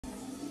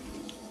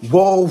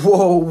Whoa,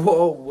 whoa,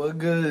 whoa. What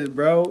good,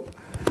 bro?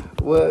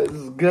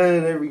 What's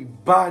good,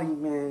 everybody,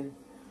 man?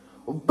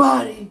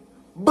 Body.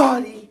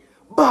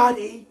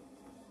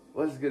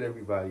 What's good,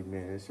 everybody,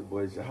 man? It's your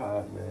boy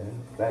Jihad, man.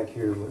 Back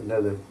here with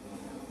another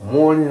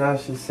morning, I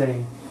should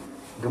say.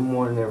 Good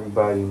morning,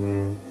 everybody,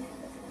 man.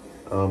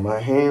 My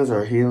hands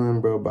are healing,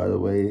 bro, by the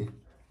way.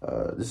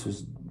 This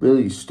was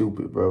really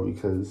stupid, bro,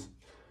 because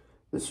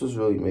this was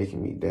really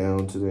making me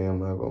down today, I'm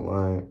not gonna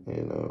lie.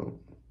 And,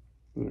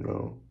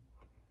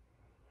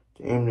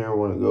 damn near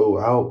want to go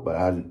out, but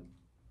I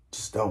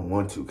just don't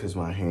want to because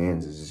my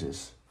hands is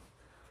just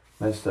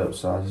messed up.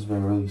 So I just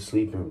been really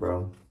sleeping,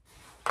 bro.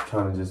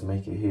 Trying to just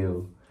make it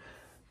heal.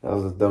 That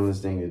was the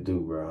dumbest thing to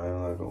do, bro.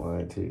 I'm not gonna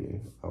lie to you.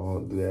 I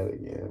won't do that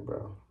again,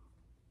 bro.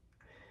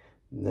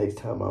 Next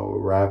time I will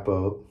wrap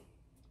up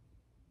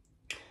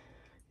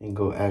and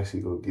go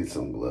get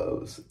some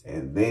gloves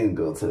and then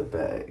go to the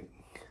bag.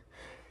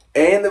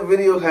 And the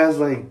video has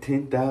like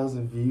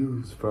 10,000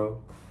 views,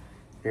 bro.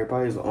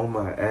 Everybody's on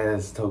my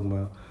ass talking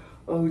about,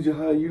 oh,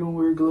 Jihad, you don't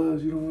wear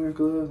gloves.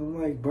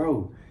 I'm like,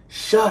 bro,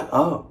 shut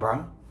up,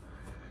 bro.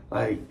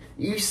 Like,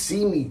 you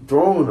see me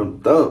throwing them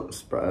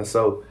thumps, bro.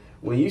 So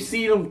when you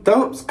see them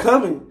thumps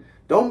coming,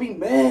 don't be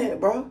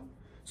mad, bro.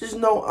 Just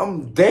know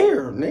I'm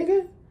there,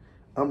 nigga.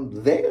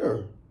 I'm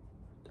there.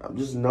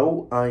 Just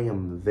know I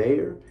am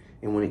there.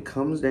 And when it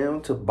comes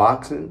down to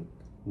boxing,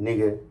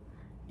 nigga,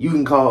 you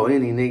can call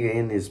any nigga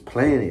in this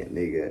planet,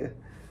 nigga.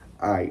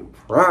 I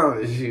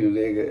promise you,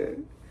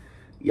 nigga.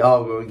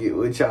 Y'all gonna get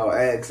what y'all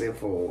asking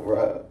for,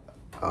 bro.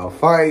 I'll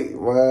fight,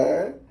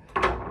 bro.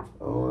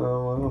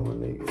 Oh, I'm a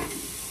nigga.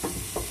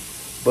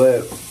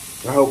 But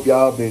I hope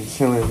y'all been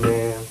chilling,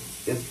 man.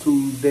 It's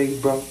Tuesday,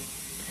 bro.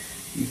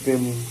 You feel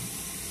me?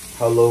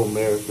 Hello,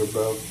 America,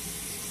 bro.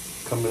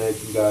 Coming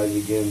at you guys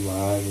again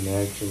live in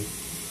action.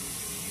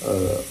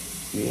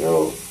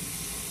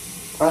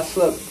 I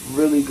slept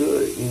really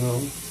good,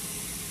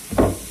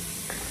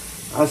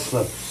 I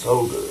slept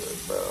so good,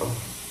 bro.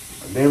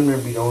 I damn near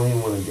don't even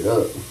want to get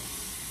up.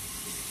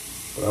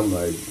 But I'm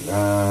like,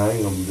 nah, I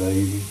ain't gonna be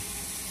lazy.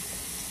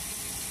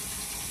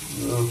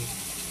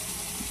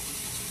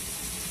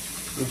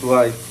 It's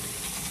life.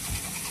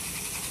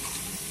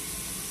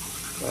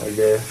 I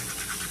guess.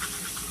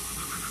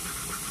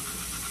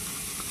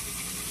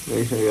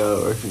 Make sure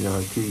y'all brushing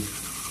y'all teeth.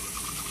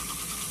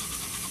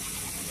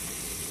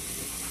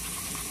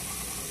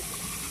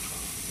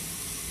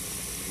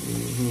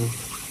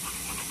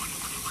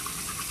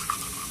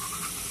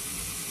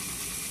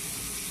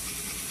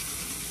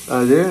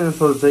 They're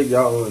supposed to take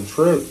y'all on a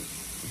trip.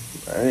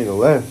 I ain't gonna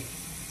lie.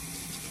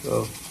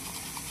 So,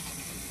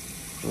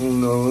 I don't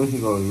know when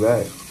he's gonna be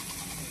back.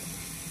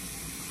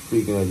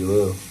 Speaking of your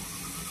will.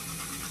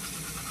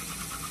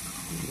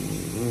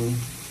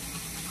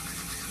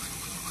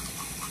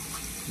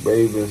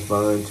 Raven's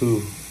fine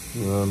too.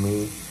 You know what I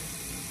mean?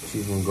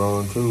 She's been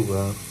growing too,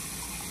 bro.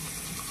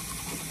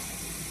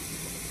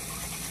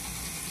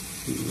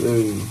 She's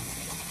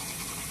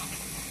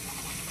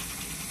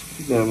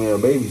damn near a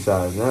baby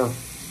size now.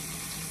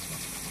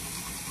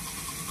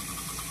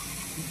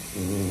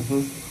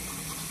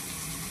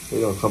 They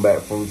gonna come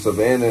back from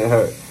Savannah and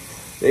her.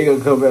 They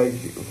gonna come back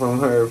from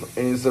her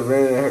and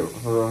Savannah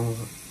from.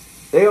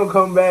 They gonna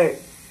come back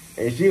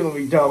and she gonna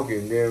be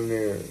talking damn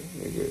near,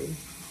 nigga.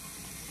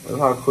 That's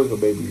how quick a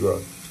baby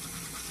grows.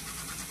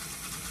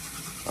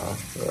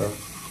 Yeah.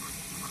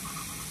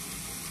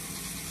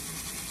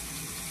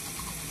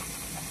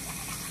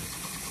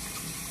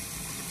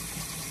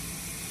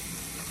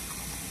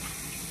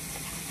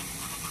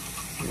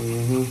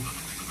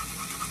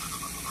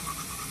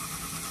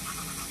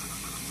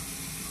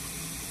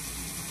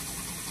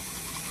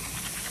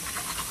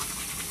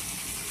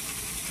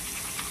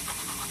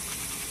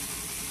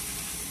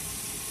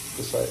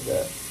 Just like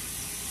that.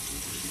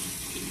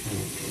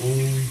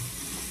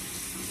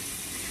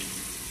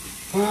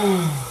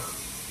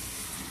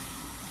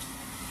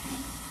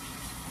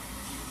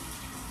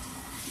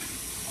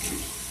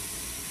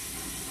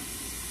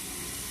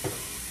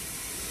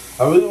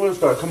 I really want to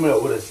start coming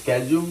up with a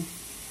schedule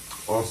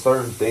on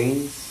certain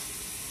things.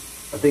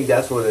 I think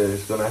that's what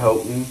is going to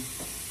help me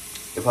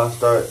if I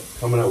start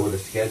coming up with a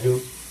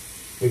schedule.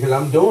 Because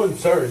I'm doing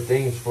certain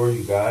things for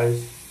you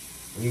guys.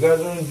 And you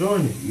guys are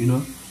enjoying it,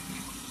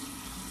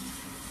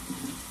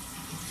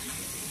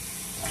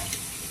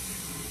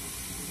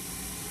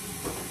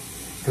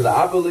 Because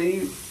I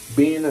believe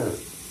being a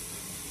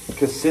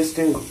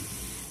consistent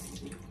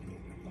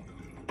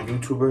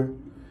YouTuber,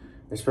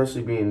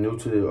 especially being new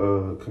to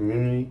the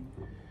community,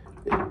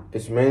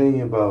 it's mainly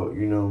about,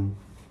 giving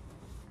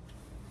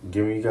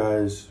you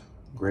guys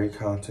great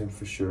content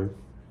for sure.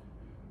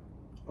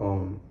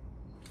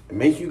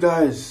 Make you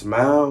guys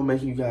smile,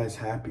 make you guys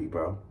happy,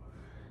 bro.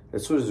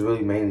 That's what it's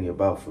really mainly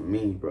about for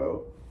me,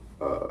 bro.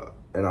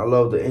 And I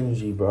love the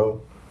energy,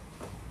 bro.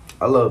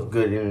 I love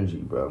good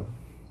energy, bro.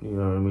 You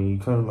know what I mean? You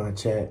come to my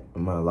chat,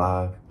 in my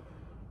live,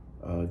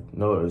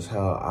 notice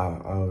how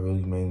I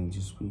really mainly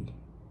just be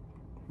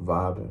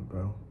vibing,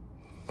 bro.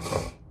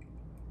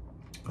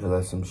 And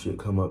let some shit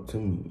come up to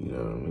me, you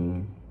know what I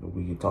mean?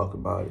 We can talk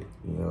about it,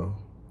 you know.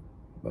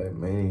 But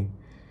mainly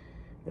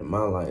in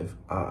my life,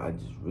 I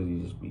just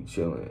really just be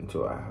chilling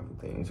until I have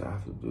things I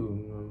have to do,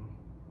 you know.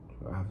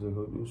 I have to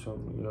go do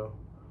something, you know.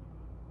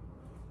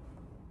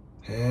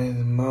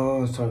 And my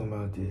mom was talking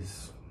about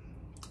this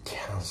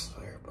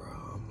counselor, bro.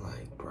 I'm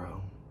like,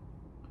 bro,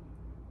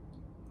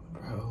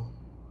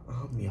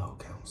 I'm your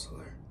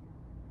counselor.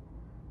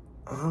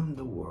 I'm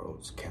the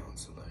world's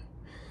counselor.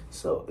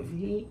 So if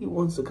he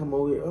wants to come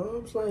over here, I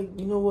was like,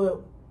 you know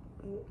what?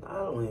 I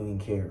don't even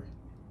care.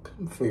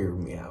 Come figure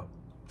me out.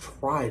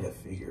 Try to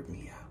figure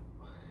me out.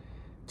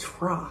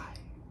 Try.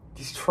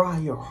 Just try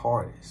your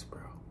hardest,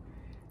 bro.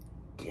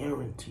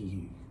 Guarantee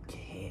you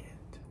can't.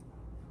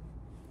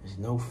 There's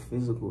no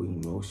physical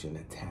emotion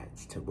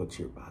attached to what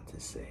you're about to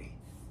say.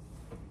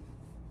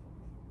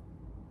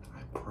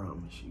 I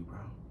promise you, bro.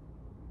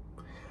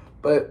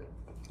 But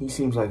he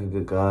seems like a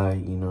good guy,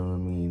 you know what I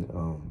mean?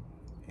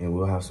 And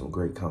we'll have some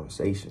great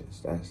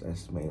conversations.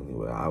 That's mainly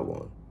what I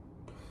want.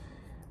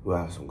 We'll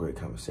have some great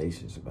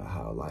conversations about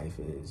how life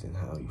is and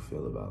how you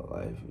feel about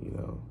life, you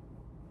know.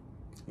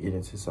 Get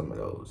into some of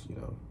those, you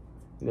know.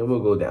 And then we'll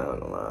go down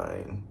the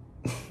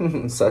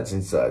line. Such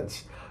and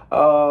such.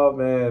 Oh,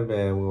 man,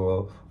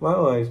 well, my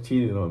wife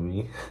cheated on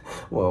me.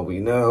 Well, we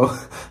know.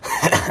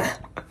 I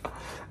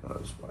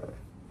was fine.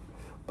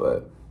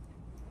 But,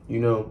 you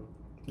know,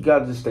 you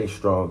gotta just stay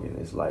strong in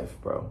this life,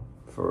 bro.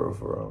 For real,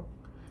 for real.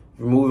 If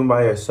you're moving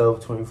by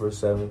yourself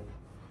 24/7,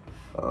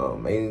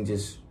 mainly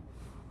just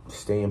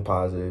staying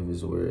positive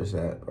is where it's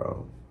at,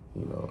 bro.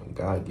 You know, and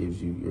God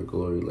gives you your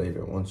glory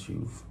later once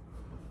you've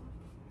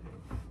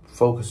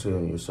focused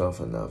on yourself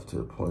enough to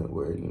the point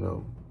where, you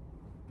know,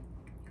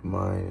 your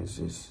mind is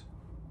just,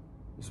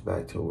 it's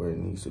back to where it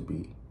needs to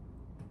be.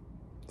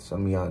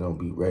 Some of y'all don't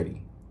be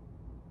ready.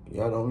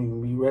 Y'all don't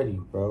even be ready,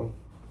 bro.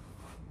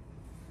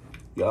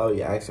 Y'all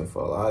be asking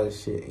for a lot of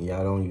shit and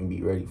y'all don't even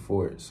be ready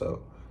for it,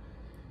 so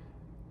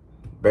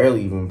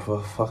barely even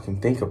fucking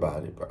think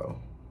about it, bro.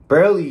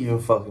 Barely even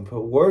fucking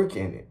put work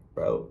in it,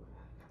 bro.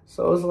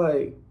 So it's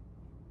like,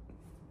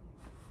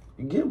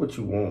 you get what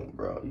you want,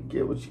 bro. You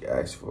get what you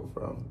ask for,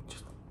 bro.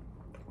 Just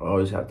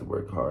always have to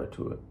work hard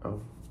to it,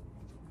 bro.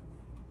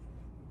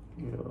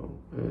 You know,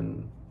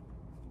 and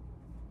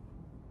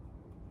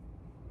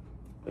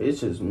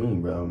it's just me,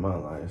 bro, in my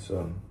life,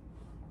 so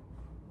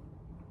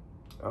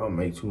I don't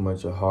make too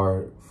much of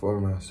hard for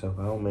myself.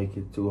 I don't make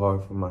it too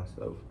hard for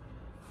myself.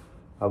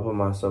 I put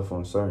myself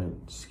on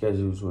certain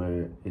schedules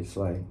where it's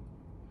like,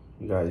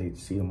 you guys get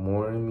to see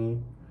more of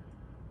me.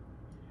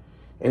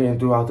 And then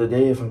throughout the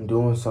day, if I'm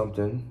doing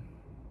something,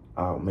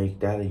 I'll make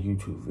that a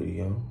YouTube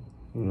video,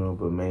 you know,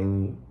 but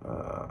mainly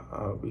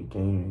I'll be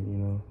gaming, you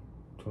know,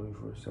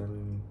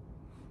 24/7,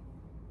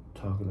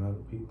 talking to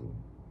other people.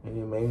 And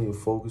then mainly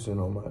focusing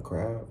on my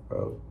craft,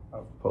 bro.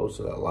 I've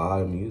posted a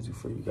lot of music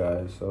for you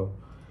guys, so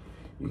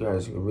you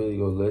guys can really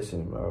go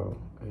listen, bro,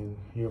 and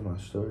hear my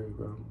story,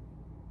 bro.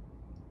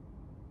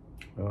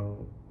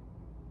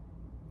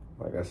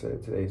 Like I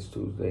said, today's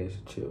Tuesday. It's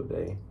a chill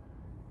day.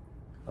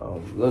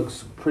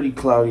 Looks pretty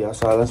cloudy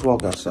outside. Let's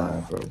walk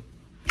outside, bro.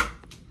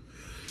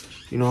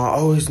 You know, I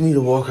always need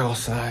to walk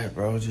outside,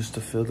 bro, just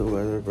to feel the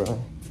weather, bro.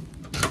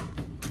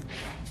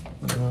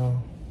 You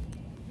know,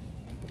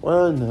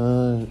 why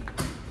not?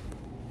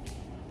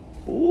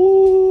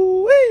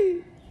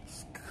 Ooh-wee.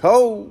 It's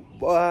cold,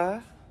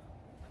 boy.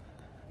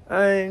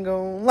 I ain't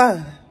gonna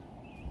lie.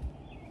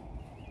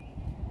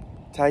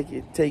 Take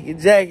your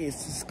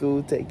jackets to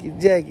school. Take your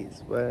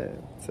jackets, but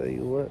tell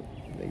you what,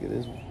 nigga,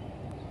 this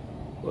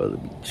weather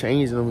be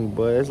changing on me,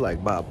 boy. It's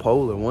like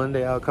bipolar. One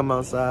day I'll come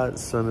outside, the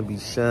sun will be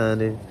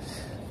shining,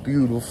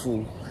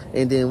 beautiful,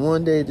 and then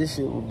one day this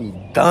shit will be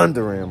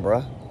thundering,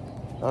 bro.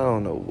 I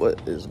don't know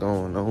what is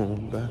going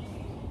on, bro.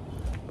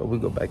 But we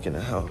go back in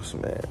the house,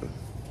 man.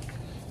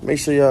 Make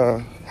sure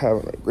y'all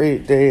having a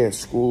great day at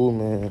school,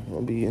 man.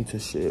 Don't be into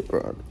shit,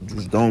 bro.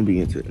 Just don't be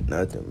into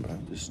nothing, bro.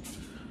 Just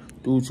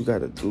do what you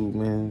gotta do,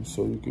 man,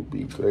 so you can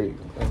be great,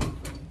 man.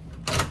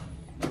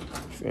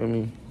 Feel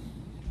me?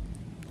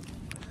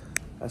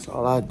 That's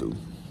all I do.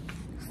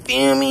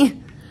 Feel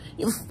me?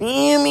 You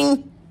feel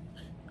me?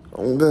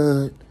 I'm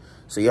good.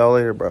 See y'all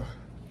later, bro.